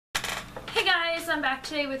I'm back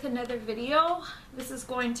today with another video. This is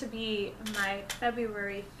going to be my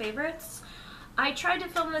February favorites. I tried to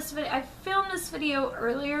film this video. I filmed this video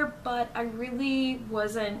earlier, but I really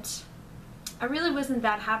wasn't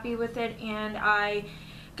that happy with it, and I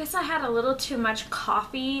guess I had a little too much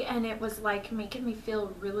coffee and it was like making me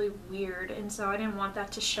feel really weird, and so I didn't want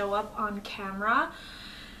that to show up on camera.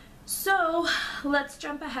 So let's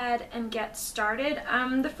jump ahead and get started.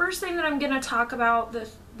 The first thing that I'm going to talk about, the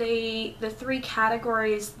three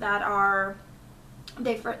categories that are,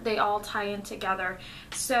 they all tie in together.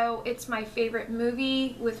 So it's my favorite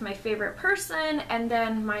movie with my favorite person, and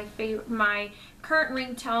then my current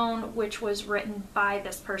ringtone, which was written by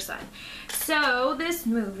this person. So this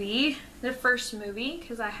movie, the first movie,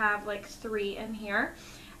 because I have like 3 in here.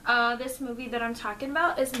 This movie that I'm talking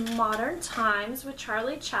about is Modern Times with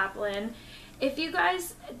Charlie Chaplin. If you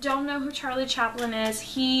guys don't know who Charlie Chaplin is,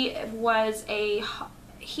 he was the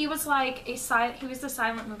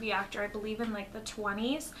silent movie actor, I believe, in like the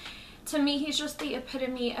 20s. To me, he's just the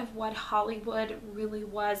epitome of what Hollywood really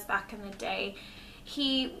was back in the day.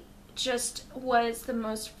 He just was the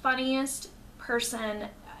most funniest person.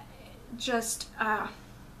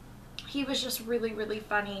 He was just really, really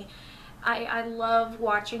funny. I love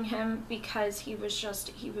watching him because he makes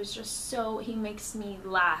me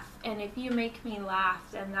laugh, and if you make me laugh,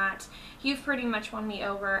 then you've pretty much won me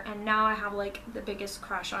over. And now I have like the biggest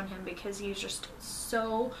crush on him because he's just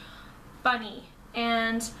so funny.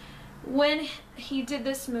 And when he did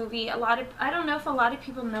this movie, I don't know if a lot of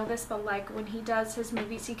people know this, but like when he does his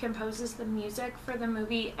movies, he composes the music for the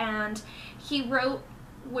movie, and he wrote,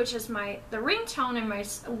 which is the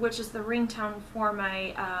ringtone for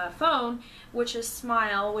my phone, which is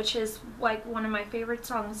Smile, which is like one of my favorite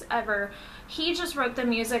songs ever. He just wrote the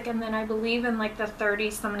music, and then I believe in like the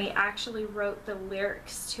 30s somebody actually wrote the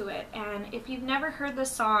lyrics to it. And if you've never heard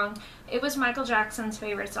this song, it was Michael Jackson's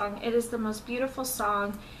favorite song. It is the most beautiful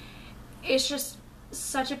song. It's just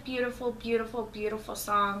such a beautiful, beautiful, beautiful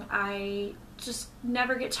song. I just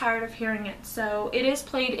never get tired of hearing it. So it is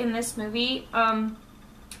played in this movie.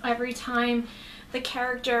 Every time the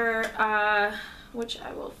character, which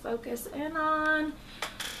I will focus in on,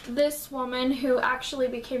 this woman who actually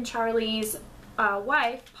became Charlie's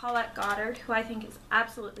wife, Paulette Goddard, who I think is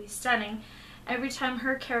absolutely stunning, every time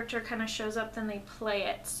her character kind of shows up, then they play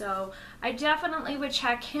it. So I definitely would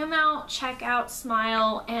check him out, check out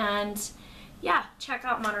Smile, and yeah, check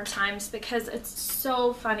out Modern Times because it's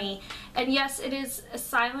so funny. And yes, it is a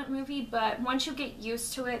silent movie, but once you get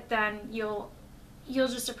used to it, then you'll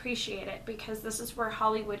just appreciate it because this is where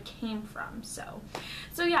Hollywood came from. So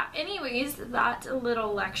yeah, anyways, that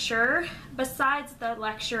little lecture. Besides the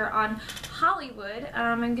lecture on Hollywood,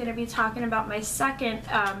 I'm going to be talking about my second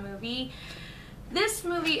movie. This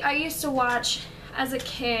movie I used to watch as a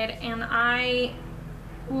kid, and I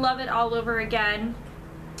love it all over again.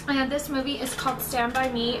 And this movie is called Stand By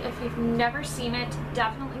Me. If you've never seen it,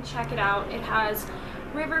 definitely check it out. It has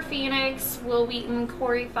River Phoenix, Will Wheaton,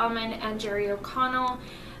 Corey Feldman, and Jerry O'Connell.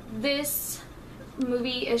 This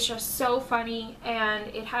movie is just so funny,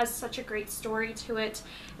 and it has such a great story to it.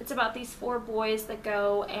 It's about these 4 boys that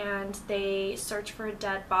go and they search for a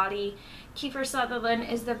dead body. Kiefer Sutherland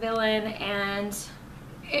is the villain, and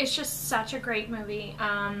it's just such a great movie.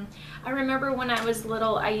 I remember when I was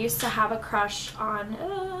little, I used to have a crush on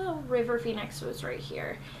River Phoenix, was right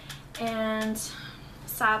here, and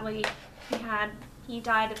sadly he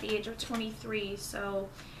died at the age of 23. So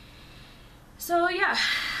yeah,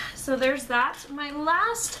 so there's that. My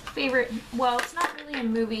last favorite, well, it's not really a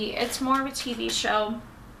movie, it's more of a TV show.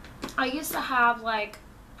 I used to have like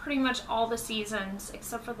pretty much all the seasons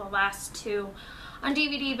except for the last 2 on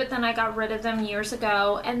DVD, but then I got rid of them years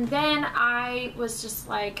ago. And then I was just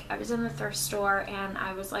like, I was in the thrift store and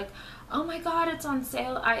I was like, oh my god, it's on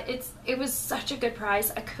sale. It was such a good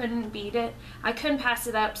price. I couldn't beat it. I couldn't pass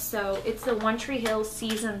it up. So it's the One Tree Hill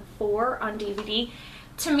season 4 on DVD.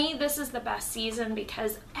 To me, this is the best season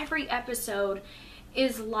because every episode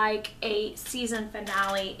is like a season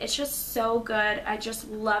finale. It's just so good. I just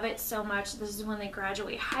love it so much. This is when they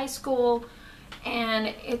graduate high school,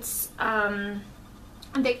 and it's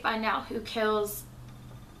they find out who kills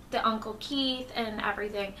the Uncle Keith and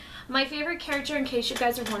everything. My favorite character, in case you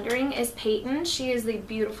guys are wondering, is Peyton. She is the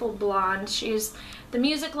beautiful blonde. She's the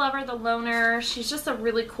music lover, the loner. She's just a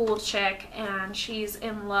really cool chick, and she's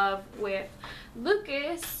in love with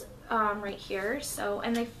Lucas right here. So,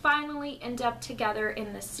 and they finally end up together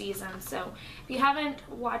in this season. So if you haven't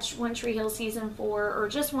watched One Tree Hill season 4, or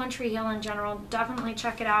just One Tree Hill in general, definitely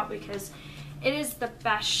check it out because it is the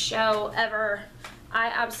best show ever. I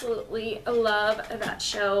absolutely love that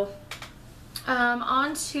show.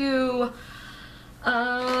 On to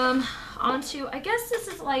Onto, I guess this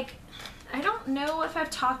is like, I don't know if I've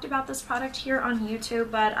talked about this product here on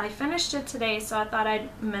YouTube, but I finished it today, so I thought I'd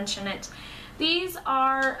mention it. These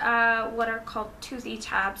are what are called Toothy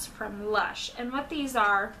tabs from Lush, and what these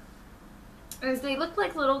are is they look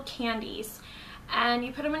like little candies, and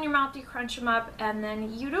you put them in your mouth, you crunch them up, and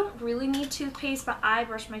then you don't really need toothpaste, but I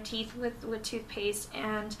brush my teeth with toothpaste,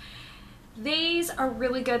 and these are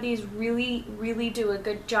really good. These really do a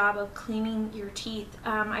good job of cleaning your teeth.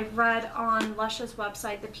 I've read on Lush's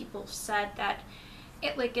website that people said that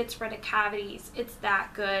it like gets rid of cavities. It's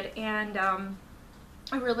that good, and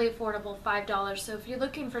a really affordable $5. So if you're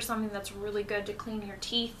looking for something that's really good to clean your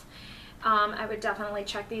teeth, I would definitely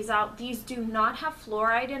check these out. These do not have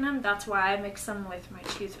fluoride in them. That's why I mix them with my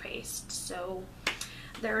toothpaste. So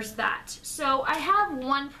there's that. So I have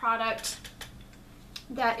one product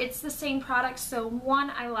that it's the same product, so one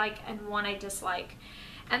I like and one I dislike,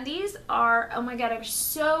 and these are, oh my god, I was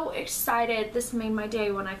so excited. This made my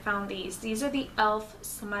day when I found these are the e.l.f.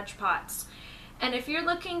 smudge pots. And if you're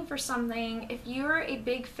looking for something, if you're a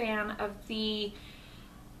big fan of the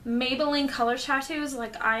Maybelline color tattoos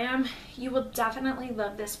like I am, you will definitely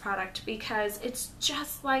love this product because it's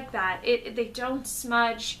just like that. They don't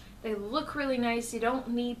smudge, they look really nice, you don't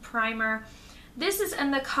need primer. This is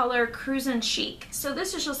in the color Cruisin' Chic. So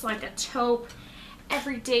this is just like a taupe,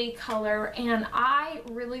 everyday color, and I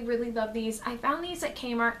really love these. I found these at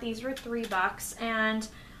Kmart. These were $3, and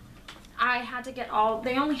I had to get all,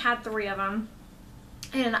 they only had 3 of them,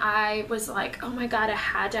 and I was like, oh my god, I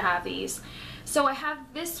had to have these. So I have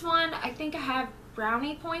this one. I think I have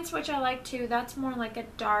brownie points, which I like too. That's more like a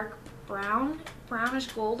dark brown, brownish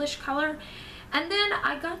goldish color. And then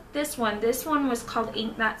I got this one. This one was called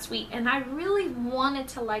Ain't That Sweet, and I really wanted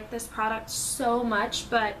to like this product so much,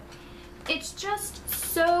 but it's just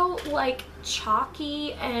so like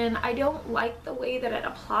chalky, and I don't like the way that it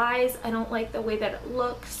applies. I don't like the way that it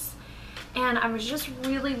looks, and I was just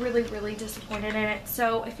really disappointed in it.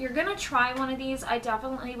 So if you're gonna try one of these, I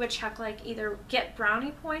definitely would check, like, either get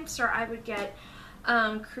brownie points or I would get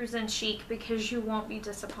Cruisin' Chic, because you won't be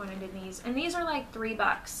disappointed in these. And these are like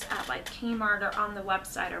 $3 at like Kmart or on the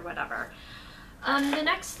website or whatever. The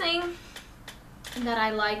next thing that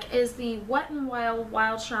I like is the Wet n Wild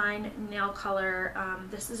Wild Shine nail color.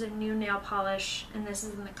 This is a new nail polish, and this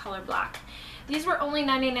is in the color black. These were only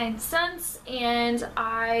 99 cents, and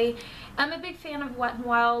I am a big fan of Wet n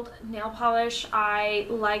Wild nail polish. I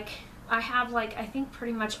have, like, I think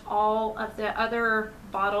pretty much all of the other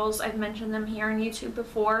bottles. I've mentioned them here on YouTube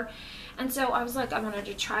before, and so I was like, I wanted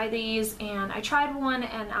to try these, and I tried one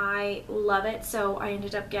and I love it, so I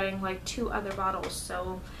ended up getting like 2 other bottles.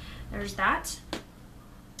 So there's that.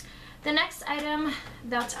 The next item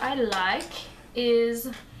that I like is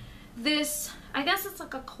this, I guess it's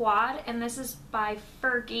like a quad, and this is by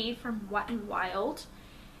Fergie from Wet n Wild.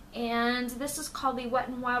 And this is called the Wet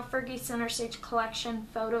n Wild Fergie Center Stage Collection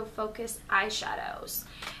Photo Focus Eyeshadows.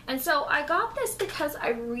 And so I got this because I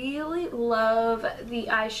really love the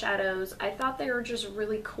eyeshadows. I thought they were just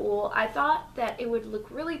really cool. I thought that it would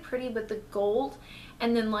look really pretty with the gold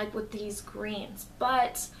and then like with these greens.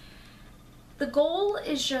 But the gold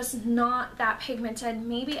is just not that pigmented.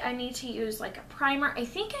 Maybe I need to use like a primer. I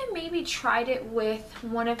think I maybe tried it with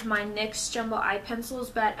one of my NYX Jumbo Eye Pencils,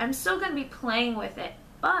 but I'm still going to be playing with it.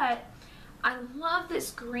 But I love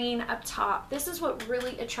this green up top. This is what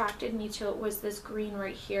really attracted me to it, was this green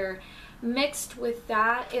right here. Mixed with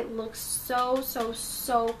that, it looks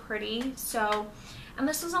so pretty. So, and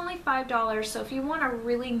this is only $5, so if you want a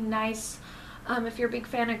really nice, if you're a big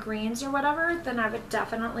fan of greens or whatever, then I would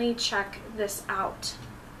definitely check this out.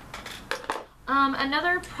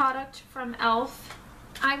 Another product from e.l.f.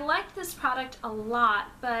 I like this product a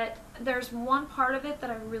lot, but there's one part of it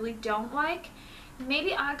that I really don't like.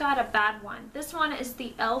 Maybe I got a bad one. This one is the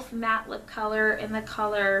e.l.f. matte lip color in the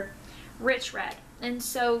color Rich Red. And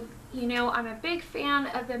so, you know, I'm a big fan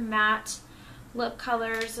of the matte lip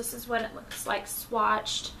colors. This is what it looks like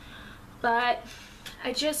swatched. But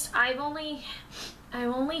I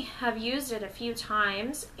only have used it a few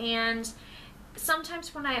times, and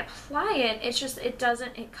sometimes when I apply it,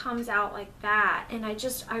 it comes out like that, and I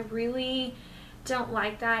really don't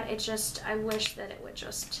like that. I wish that it would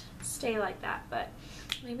just stay like that, but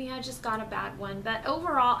maybe I just got a bad one. But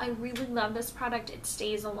overall, I really love this product. It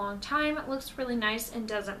stays a long time, it looks really nice, and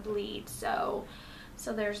doesn't bleed. So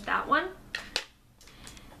there's that one.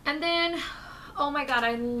 And then, oh my god,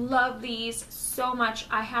 I love these so much.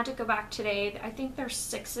 I had to go back today. I think there's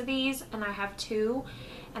 6 of these, and I have 2,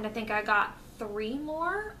 and I think I got 3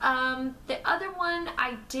 more. The other one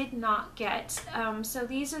I did not get. So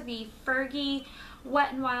these are the Fergie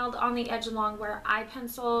Wet n Wild On the Edge Longwear eye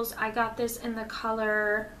pencils. I got this in the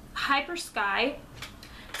color Hypersky.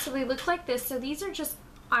 So they look like this. So these are just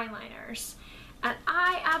eyeliners. And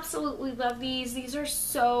I absolutely love these. These are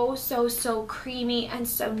so creamy and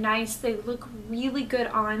so nice. They look really good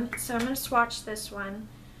on. So I'm going to swatch this one.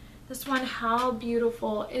 This one, how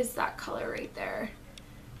beautiful is that color right there?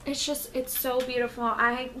 It's just, it's so beautiful.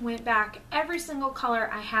 I went back every single color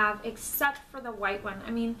I have except for the white one. I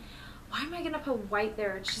mean, why am I going to put white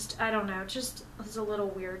there? It's just, I don't know. It just is a little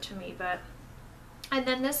weird to me. But, and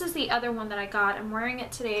then this is the other one that I got. I'm wearing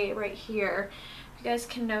it today right here. You guys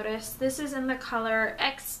can notice this is in the color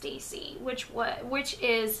Ex-stacey, which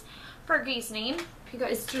is Fergie's name, if you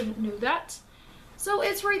guys didn't know that. So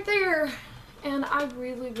it's right there, and I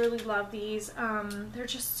really love these. They're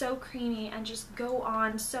just so creamy and just go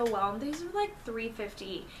on so well. And these are like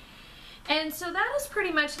 $3.50. And so that is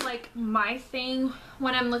pretty much like my thing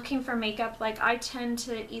when I'm looking for makeup. Like I tend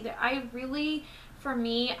to either, for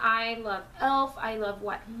me, I love e.l.f. I love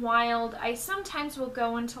Wet n Wild. I sometimes will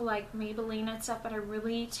go into like Maybelline and stuff, but I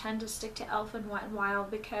really tend to stick to e.l.f. and Wet n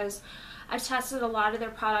Wild because I've tested a lot of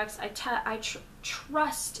their products. I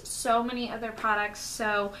trust so many of their products,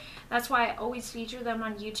 so that's why I always feature them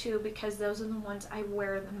on YouTube, because those are the ones I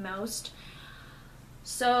wear the most.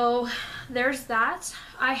 So there's that.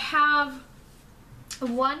 I have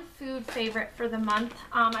one food favorite for the month.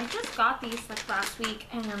 I just got these like last week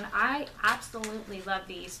and I absolutely love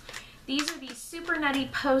these. These are the Super Nutty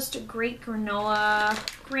Post Great Granola,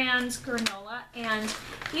 Grand's Granola, and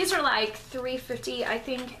these are like $3.50 I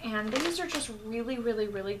think, and these are just really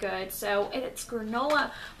good. So it's granola,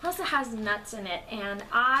 plus it has nuts in it, and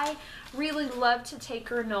I really love to take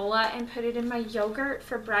granola and put it in my yogurt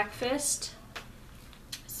for breakfast.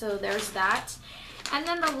 So there's that. And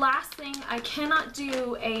then the last thing, I cannot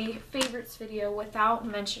do a favorites video without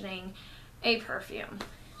mentioning a perfume.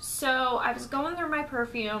 So I was going through my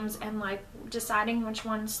perfumes and like deciding which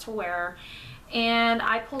ones to wear, and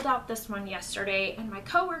I pulled out this one yesterday and my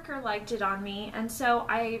coworker liked it on me, and so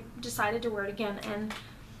I decided to wear it again. And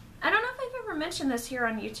I don't know if I've ever mentioned this here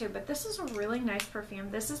on YouTube, but this is a really nice perfume.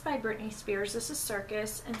 This is by Britney Spears. This is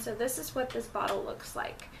Circus, and so this is what this bottle looks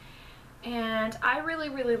like. And I really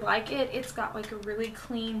like it. It's got like a really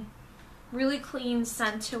clean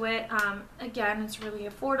scent to it. Again, it's really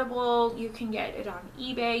affordable. You can get it on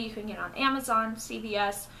eBay, you can get it on Amazon,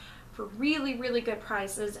 CVS for really good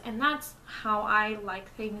prices, and that's how I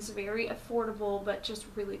like things, very affordable but just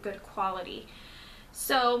really good quality.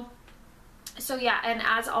 So yeah, and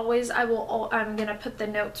as always, I'm gonna put the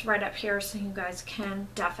notes right up here so you guys can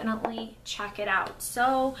definitely check it out.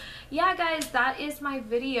 So yeah guys, that is my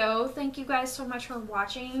video. Thank you guys so much for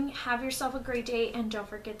watching. Have yourself a great day, and don't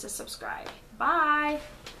forget to subscribe. Bye.